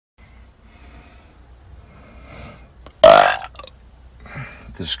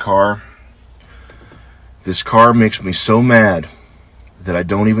this car makes me so mad that I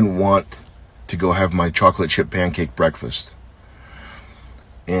don't even want to go have my chocolate chip pancake breakfast.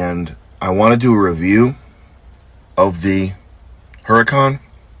 And I want to do a review of the Huracan,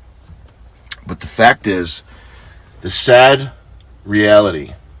 but the fact is, the sad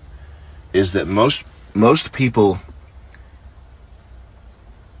reality is that most people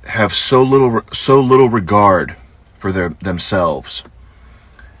have so little regard for themselves,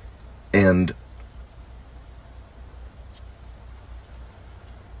 and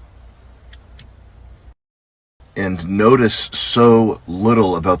notice so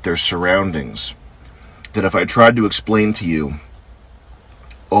little about their surroundings, that if I tried to explain to you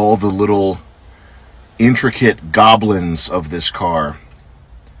all the little intricate goblins of this car,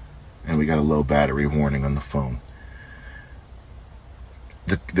 and we got a low battery warning on the phone,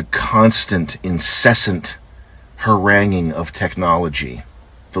 the constant, incessant haranguing of technology,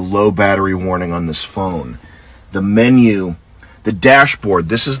 the low battery warning on this phone, the menu, the dashboard.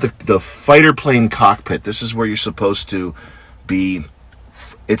 This is the fighter plane cockpit. This is where you're supposed to be.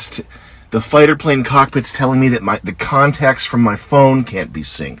 The fighter plane cockpit's telling me that the contacts from my phone can't be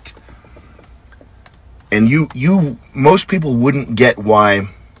synced. And most people wouldn't get why.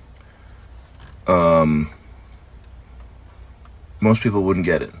 Most people wouldn't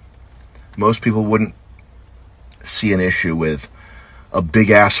get it. Most people wouldn't see an issue with a big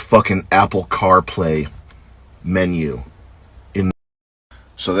ass fucking Apple CarPlay menu.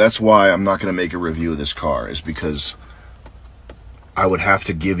 So that's why I'm not going to make a review of this car, is because I would have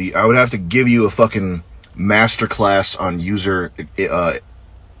to give you a fucking masterclass on user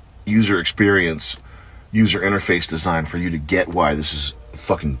experience, user interface design, for you to get why this is a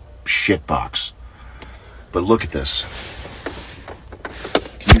fucking shitbox. But look at this.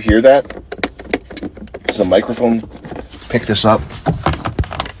 Can you hear that? Does the microphone pick this up?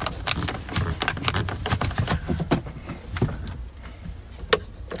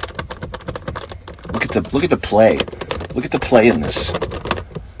 Look at the play. Look at the play in this.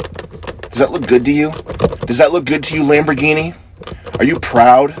 Does that look good to you? Does that look good to you, Lamborghini? Are you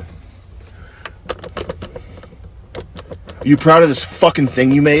proud? Are you proud of this fucking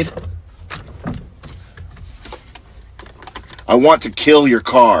thing you made? I want to kill your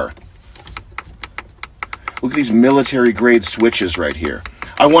car. Look at these military grade switches right here.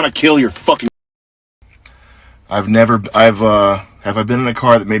 I want to kill your fucking... Have I been in a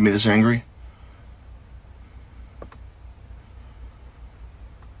car that made me this angry?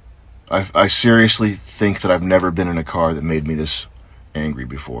 I seriously think that I've never been in a car that made me this angry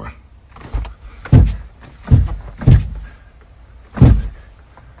before.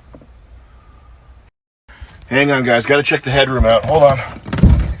 Hang on, guys. Got to check the headroom out. Hold on.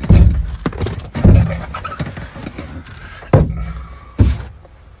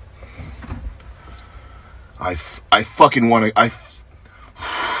 I fucking want to...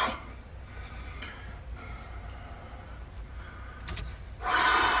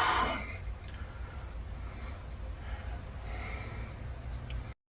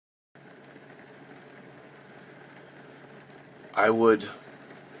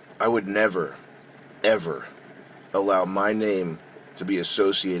 I would never, ever allow my name to be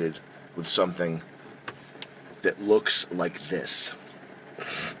associated with something that looks like this.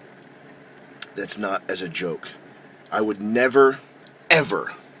 That's not as a joke. I would never,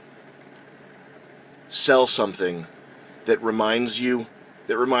 ever sell something that reminds you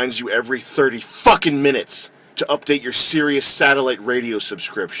every 30 fucking minutes to update your Sirius satellite radio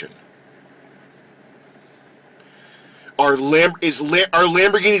subscription. Are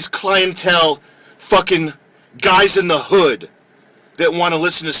Lamborghini's clientele fucking guys in the hood that want to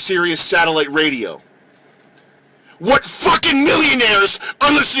listen to Sirius satellite radio? What fucking millionaires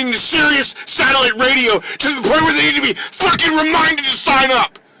are listening to Sirius satellite radio to the point where they need to be fucking reminded to sign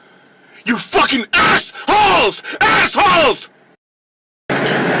up? You fucking assholes! Assholes!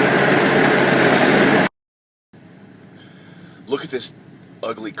 Look at this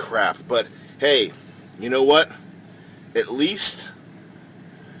ugly crap, but hey, you know what? At least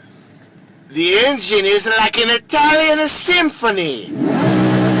the engine is like an Italian symphony.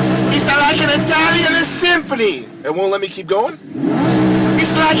 It's like an Italian symphony. It won't let me keep going?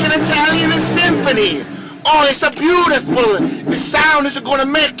 It's like an Italian symphony. Oh, it's a beautiful. The sound is going to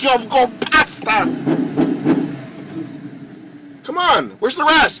make you go pasta. Come on, where's the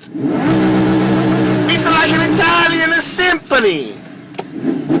rest? It's like an Italian symphony.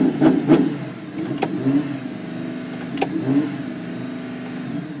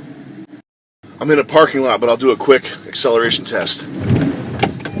 I'm in a parking lot, but I'll do a quick acceleration test.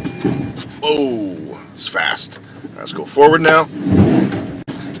 Oh, it's fast. Let's go forward now.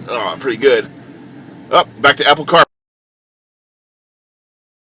 Oh, pretty good. Up, back to Apple Car.